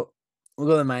 So we'll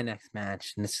go to my next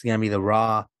match, and this is going to be the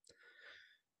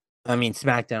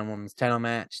SmackDown Women's title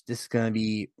match. This is going to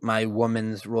be my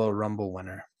Women's Royal Rumble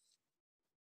winner.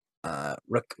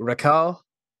 Raquel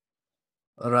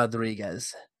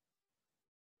Rodriguez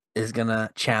is going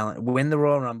to win the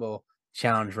Royal Rumble,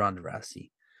 challenge Ronda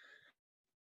Rousey.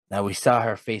 Now, we saw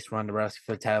her face Ronda Rousey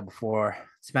for the title before.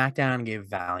 SmackDown gave a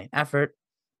valiant effort.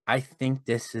 I think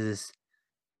this is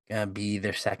going to be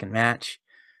their second match.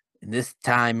 And this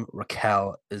time,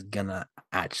 Raquel is going to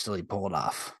actually pull it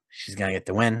off. She's going to get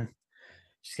the win.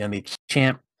 She's going to be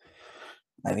champ.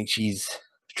 I think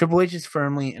Triple H is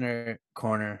firmly in her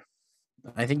corner.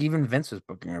 I think even Vince was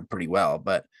booking her pretty well.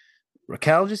 But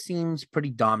Raquel just seems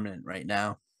pretty dominant right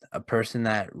now. A person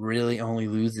that really only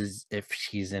loses if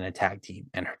she's in a tag team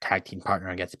and her tag team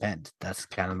partner gets pinned. That's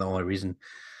kind of the only reason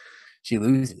she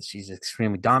loses. She's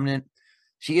extremely dominant.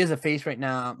 She is a face right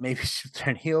now. Maybe she'll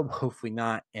turn heel, but hopefully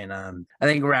not. And I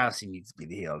think Rousey needs to be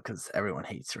the heel because everyone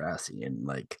hates Rousey. And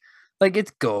like Like,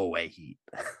 it's go away heat.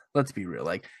 Let's be real.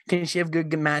 Like, can she have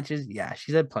good matches? Yeah,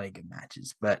 she's had plenty of good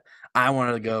matches, but I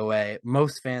want her to go away.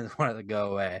 Most fans want her to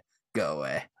go away. Go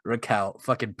away. Raquel,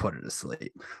 fucking put her to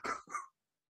sleep.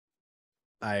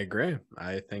 I agree.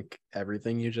 I think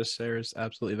everything you just said is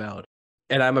absolutely valid.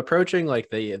 And I'm approaching like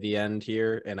the end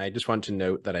here, and I just want to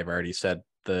note that I've already said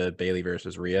the Bailey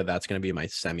versus Rhea. That's going to be my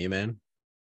semi-main.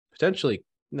 Potentially,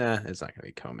 nah, it's not going to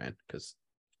be co-main because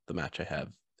the match I have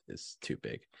is too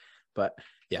big. But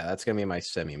yeah, that's going to be my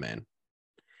semi-main.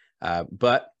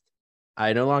 But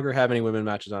I no longer have any women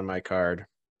matches on my card,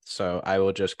 so I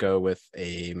will just go with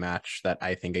a match that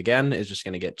I think, again, is just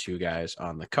going to get two guys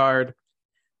on the card.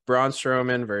 Braun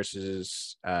Strowman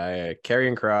versus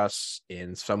Karrion Kross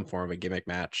in some form of a gimmick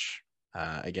match.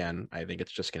 Again, I think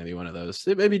it's just going to be one of those.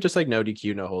 Maybe just like no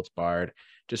DQ, no holds barred.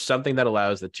 Just something that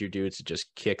allows the two dudes to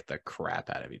just kick the crap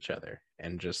out of each other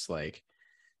and just like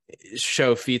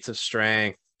show feats of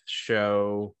strength,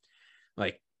 show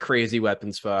like crazy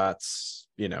weapon spots,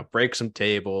 break some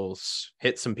tables,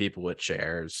 hit some people with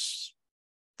chairs,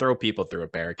 throw people through a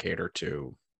barricade or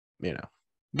two,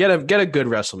 get a good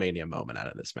WrestleMania moment out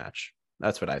of this match.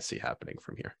 That's what I see happening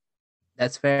from here.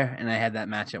 That's fair. And I had that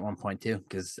match at one point too,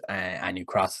 because I knew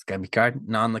Cross was going to be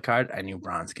not on the card. I knew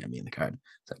Braun's going to be in the card.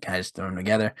 So I kind of just threw them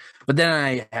together. But then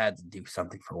I had to do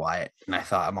something for Wyatt. And I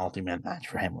thought a multi-man match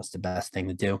for him was the best thing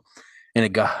to do. And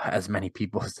it got as many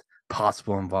people as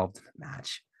possible involved in the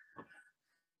match.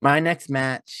 My next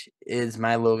match is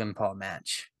my Logan Paul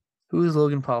match. Who is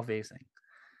Logan Paul facing?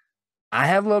 I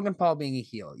have Logan Paul being a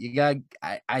heel.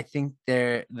 I think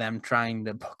they're them trying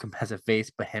to book him as a face,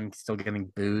 but him still getting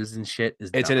booze and shit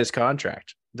is It's dumb. in his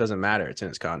contract. It doesn't matter. It's in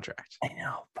his contract. I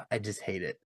know, but I just hate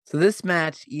it. So this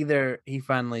match, either he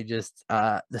finally just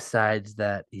decides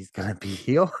that he's gonna be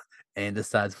heel and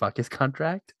decides fuck his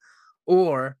contract,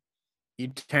 or you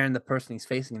turn the person he's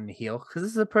facing into heel, because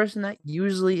this is a person that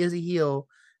usually is a heel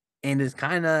and is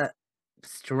kind of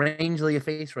strangely a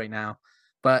face right now,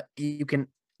 but you can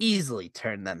easily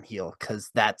turn them heel because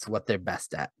that's what they're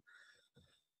best at.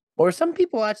 Or some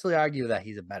people actually argue that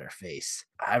he's a better face.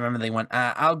 I remember they went,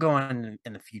 I'll go on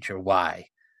in the future why,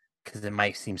 because it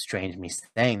might seem strange me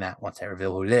saying that once I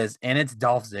reveal who it is, and it's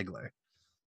Dolph Ziggler.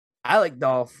 I like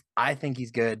Dolph. I think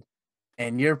he's good.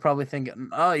 And you're probably thinking,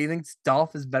 oh, you think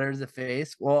Dolph is better as a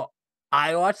face? Well,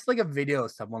 I watched like a video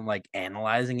of someone like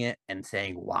analyzing it and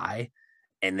saying why,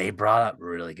 and they brought up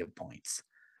really good points.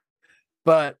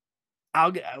 But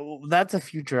that's a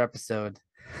future episode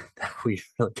that we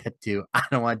really get to. I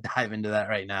don't want to dive into that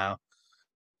right now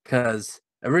because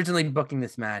originally booking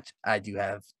this match, I do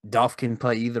have Dolph can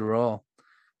play either role.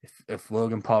 If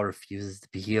Logan Paul refuses to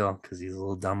be heel because he's a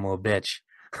little dumb little bitch.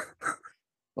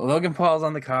 Well, Logan Paul's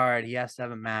on the card. He has to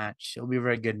have a match. It'll be a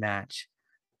very good match.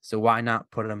 So why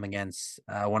not put him against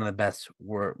one of the best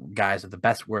guys with the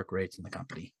best work rates in the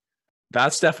company?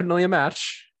 That's definitely a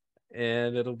match,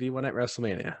 and it'll be one at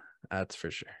WrestleMania. That's for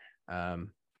sure.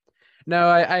 No,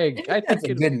 I think it's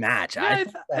a good match. Yeah,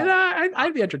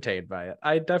 I'd be entertained by it.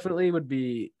 I definitely would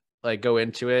be like go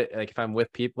into it. Like if I'm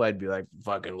with people, I'd be like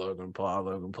fucking Logan Paul.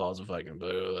 Logan Paul's a fucking blah,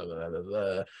 blah, blah, blah,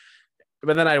 blah.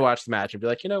 But then I'd watch the match and be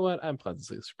like, you know what? I'm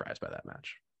pleasantly surprised by that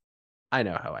match. I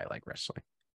know how I like wrestling.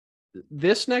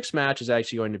 This next match is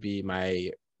actually going to be my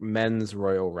men's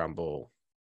Royal Rumble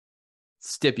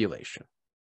stipulation.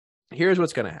 Here's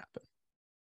what's going to happen.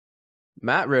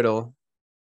 Matt Riddle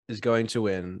is going to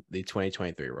win the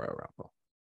 2023 Royal Rumble.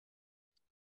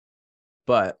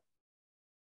 But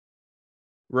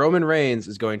Roman Reigns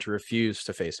is going to refuse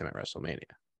to face him at WrestleMania.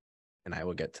 And I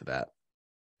will get to that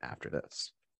after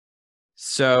this.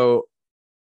 So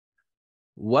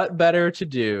what better to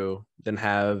do than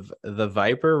have the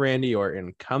Viper Randy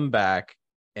Orton come back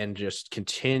and just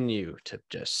continue to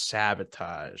just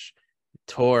sabotage,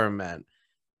 torment,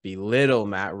 belittle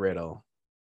Matt Riddle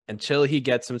until he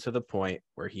gets him to the point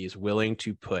where he's willing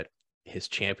to put his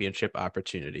championship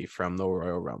opportunity from the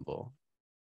Royal Rumble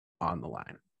on the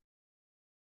line.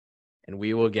 And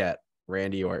we will get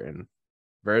Randy Orton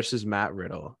versus Matt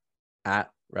Riddle at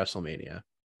WrestleMania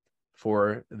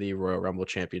for the Royal Rumble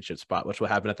championship spot, which will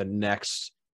happen at the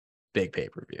next big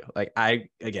pay-per-view. Like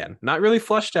again, not really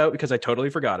flushed out because I totally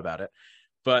forgot about it,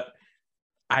 but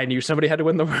I knew somebody had to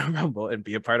win the Royal Rumble and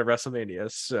be a part of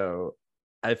WrestleMania. So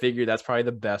I figured that's probably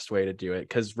the best way to do it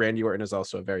because Randy Orton is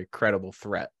also a very credible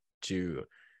threat to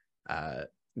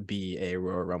be a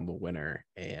Royal Rumble winner,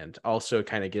 and also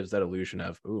kind of gives that illusion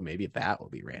of, ooh, maybe that will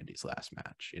be Randy's last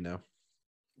match,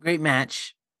 Great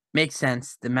match. Makes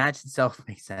sense. The match itself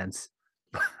makes sense.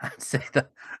 I'd say the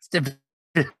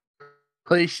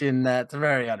stipulation that's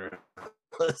very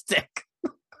unrealistic.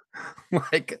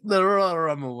 Like the Royal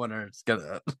Rumble winner is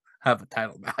gonna have a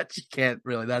title match. You can't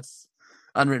really. That's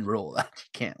unwritten rule that you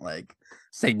can't like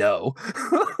say no.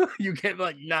 You can't be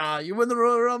like, nah, you win the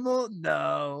Royal Rumble?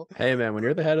 No. Hey man, when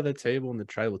you're the head of the table and the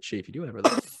tribal chief, you do whatever the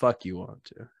fuck you want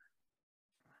to.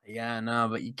 Yeah, no,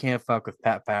 but you can't fuck with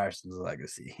Pat Patterson's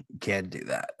legacy. You can't do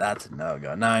that. That's a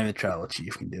no-go. Not even the tribal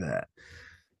chief can do that.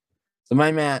 So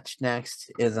my match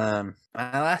next is my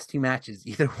last two matches.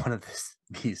 Either one of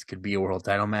these could be a world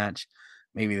title match.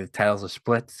 Maybe the titles are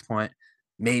split at this point.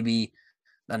 Maybe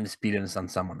the Undisputed is on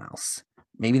someone else.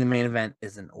 Maybe the main event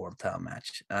isn't a world title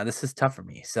match. This is tough for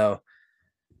me. So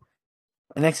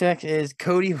the next match is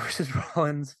Cody versus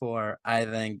Rollins for, I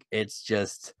think it's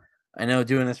just, I know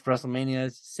doing this for WrestleMania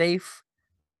is safe,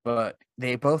 but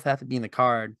they both have to be in the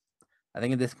card. I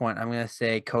think at this point, I'm going to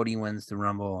say Cody wins the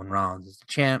Rumble and Rollins is the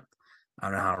champ. I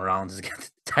don't know how Rollins is going to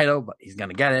get the title, but he's going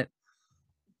to get it.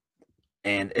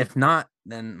 And if not,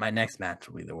 then my next match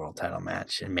will be the world title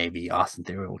match. And maybe Austin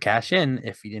Theory will cash in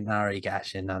if he didn't already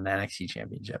cash in on the NXT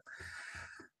championship.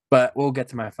 But we'll get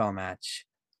to my final match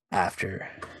after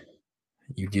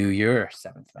you do your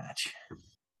seventh match.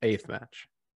 Eighth match.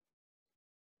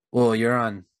 Well, you're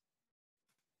on.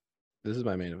 This is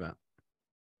my main event.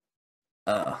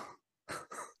 Oh.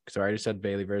 So I already said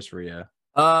Bailey versus Rhea.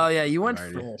 Oh, yeah, you went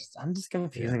Alrighty. first. I'm just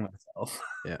confusing myself.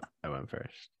 Yeah, I went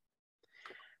first.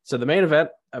 So the main event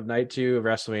of night 2 of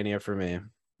WrestleMania for me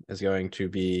is going to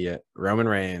be Roman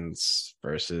Reigns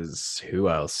versus who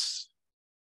else?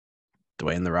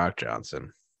 Dwayne The Rock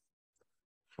Johnson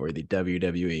for the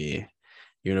WWE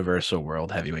Universal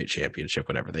World Heavyweight Championship,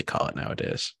 whatever they call it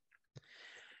nowadays.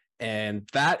 And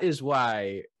that is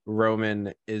why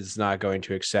Roman is not going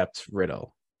to accept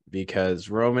Riddle, because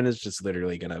Roman is just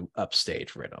literally going to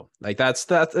upstage Riddle. Like that's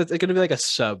it's going to be like a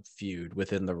sub feud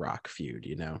within the Rock feud,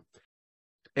 you know.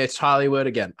 It's Hollywood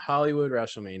again, Hollywood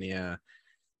WrestleMania,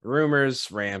 rumors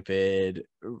rampant.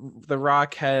 The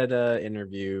Rock had an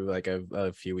interview like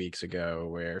a few weeks ago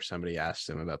where somebody asked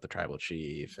him about the tribal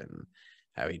chief and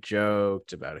how he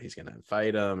joked about he's going to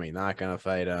fight him, he's not going to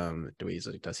fight him.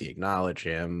 Does he acknowledge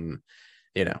him?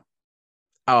 You know,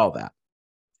 all that.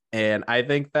 And I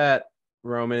think that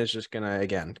Roman is just going to,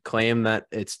 again, claim that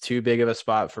it's too big of a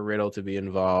spot for Riddle to be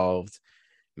involved.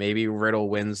 Maybe Riddle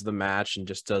wins the match and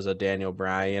just does a Daniel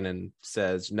Bryan and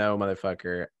says, no,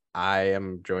 motherfucker, I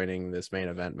am joining this main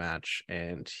event match.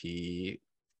 And he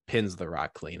pins The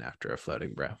Rock clean after a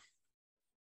floating bro.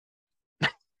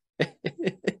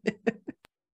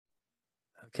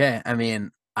 Okay, I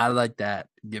mean, I like that.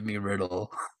 Give me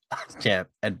Riddle as champ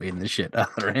and beating the shit out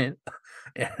of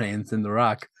Reigns and The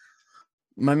Rock.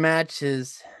 My match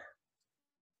is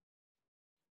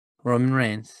Roman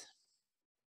Reigns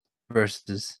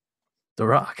versus The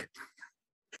Rock.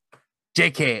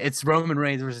 JK, it's Roman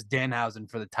Reigns versus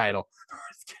Danhausen for the title.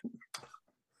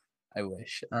 I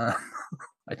wish. I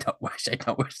don't wish. I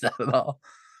don't wish that at all.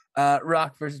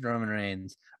 Rock versus Roman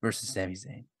Reigns versus Sami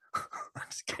Zayn. I'm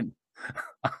just kidding.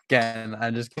 Again,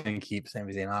 I'm just going to keep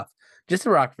Sami Zayn off. Just The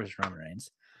Rock versus Roman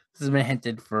Reigns. This has been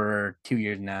hinted for 2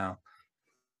 years now.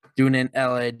 Doing it in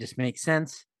LA just makes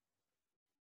sense.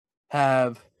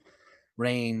 Have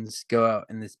Reigns go out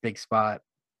in this big spot.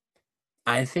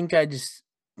 I think I just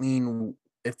mean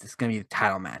if this is going to be a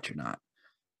title match or not.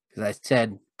 Because I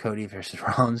said Cody versus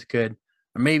Rollins could.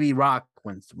 Or maybe Rock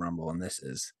wins the Rumble, and this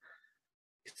is.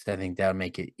 Because I think that would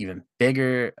make it even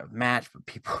bigger a match, but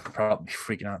people would probably be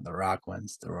freaking out The Rock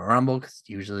wins the Rumble because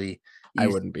usually I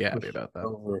wouldn't be happy about that.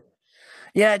 Over.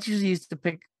 Yeah, it's usually used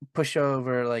to push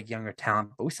over like younger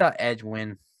talent, but we saw Edge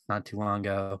win not too long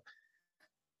ago.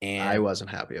 And I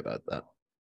wasn't happy about that.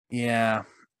 Yeah,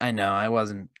 I know. I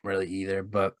wasn't really either,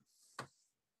 but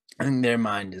I think their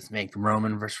mind is make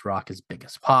Roman versus Rock as big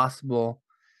as possible.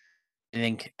 I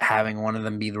think having one of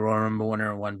them be the Royal Rumble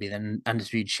winner and one be the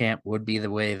undisputed champ would be the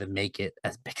way to make it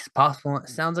as big as possible. It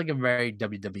sounds like a very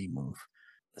WWE move.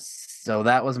 So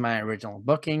that was my original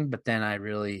booking, but then I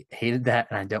really hated that,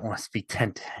 and I don't want to speak that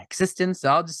into existence. So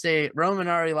I'll just say Roman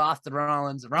already lost to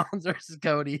Rollins versus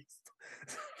Cody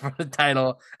for the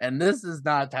title, and this is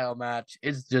not a title match.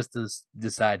 It's just to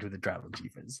decide who the tribal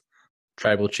chief is.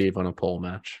 Tribal chief on a pole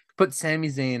match. Put Sami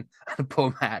Zayn on a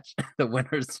pole match. The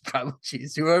winner is the tribal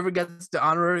chief. Whoever gets the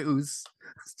honorary Uso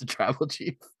is the tribal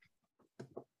chief.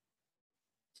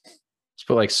 Just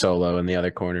put like Solo in the other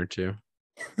corner too.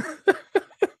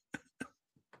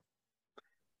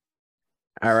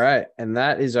 All right, and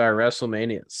that is our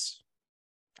WrestleManias.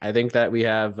 I think that we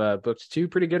have booked 2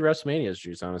 pretty good WrestleManias,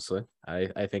 Juice, honestly.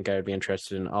 I think I would be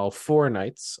interested in all 4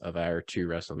 nights of our 2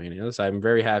 WrestleManias. I'm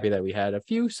very happy that we had a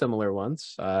few similar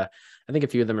ones. I think a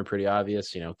few of them are pretty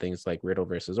obvious, you know, things like Riddle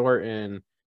versus Orton,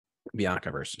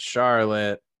 Bianca versus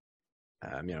Charlotte.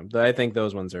 I think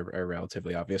those ones are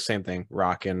relatively obvious. Same thing.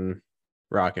 Rockin'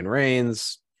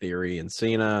 Reigns, Theory and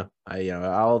Cena.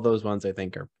 All of those ones I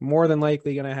think are more than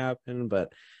likely going to happen,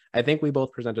 but I think we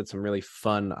both presented some really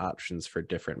fun options for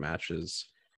different matches.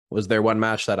 Was there one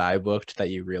match that I booked that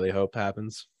you really hope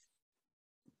happens?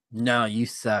 No, you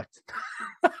sucked.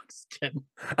 Just kidding.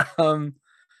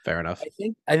 Fair enough.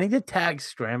 I think the tag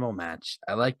scramble match.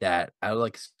 I like that. I would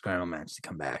like a scramble match to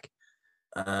come back.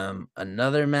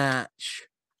 Another match.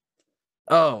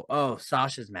 Oh,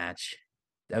 Sasha's match.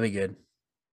 That'd be good.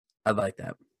 I'd like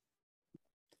that.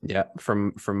 Yeah,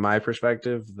 from my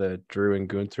perspective, the Drew and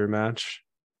Gunther match,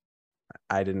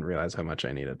 I didn't realize how much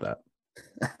I needed that.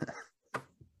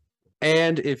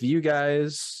 And if you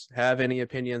guys have any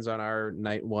opinions on our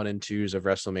night 1 and 2s of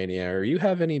WrestleMania, or you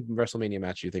have any WrestleMania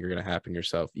match you think are going to happen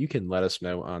yourself, you can let us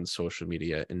know on social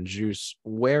media. And Juice,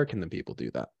 where can the people do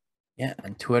that? Yeah,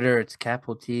 on Twitter, it's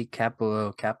capital T, capital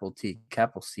O, capital T,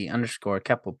 capital C, _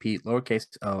 capital P,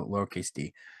 lowercase O, lowercase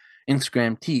D.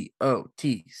 Instagram,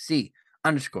 TOTC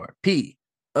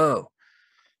 _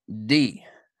 POD.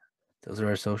 Those are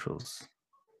our socials.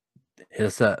 Hit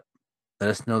us up. Let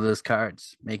us know those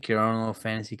cards. Make your own little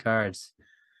fantasy cards.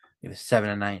 Either 7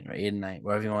 a night or 8 a night,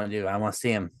 whatever you want to do. I want to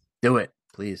see them. Do it,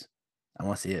 please. I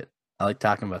want to see it. I like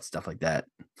talking about stuff like that.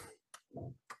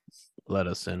 Let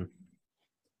us in.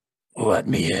 Let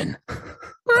me in.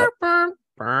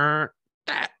 And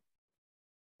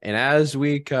as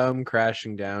we come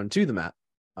crashing down to the mat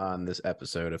on this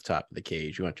episode of Top of the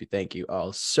Cage, we want to thank you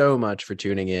all so much for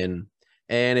tuning in.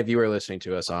 And if you are listening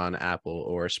to us on Apple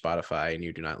or Spotify and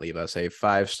you do not leave us a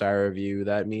 5-star review,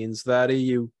 that means that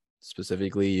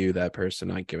specifically you, that person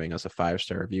not giving us a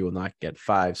 5-star review, will not get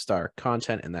 5-star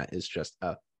content. And that is just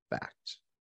a fact.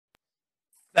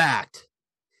 Fact.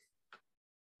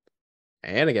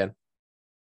 And again,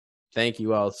 thank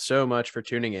you all so much for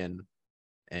tuning in,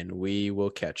 and we will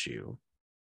catch you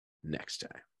next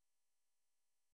time.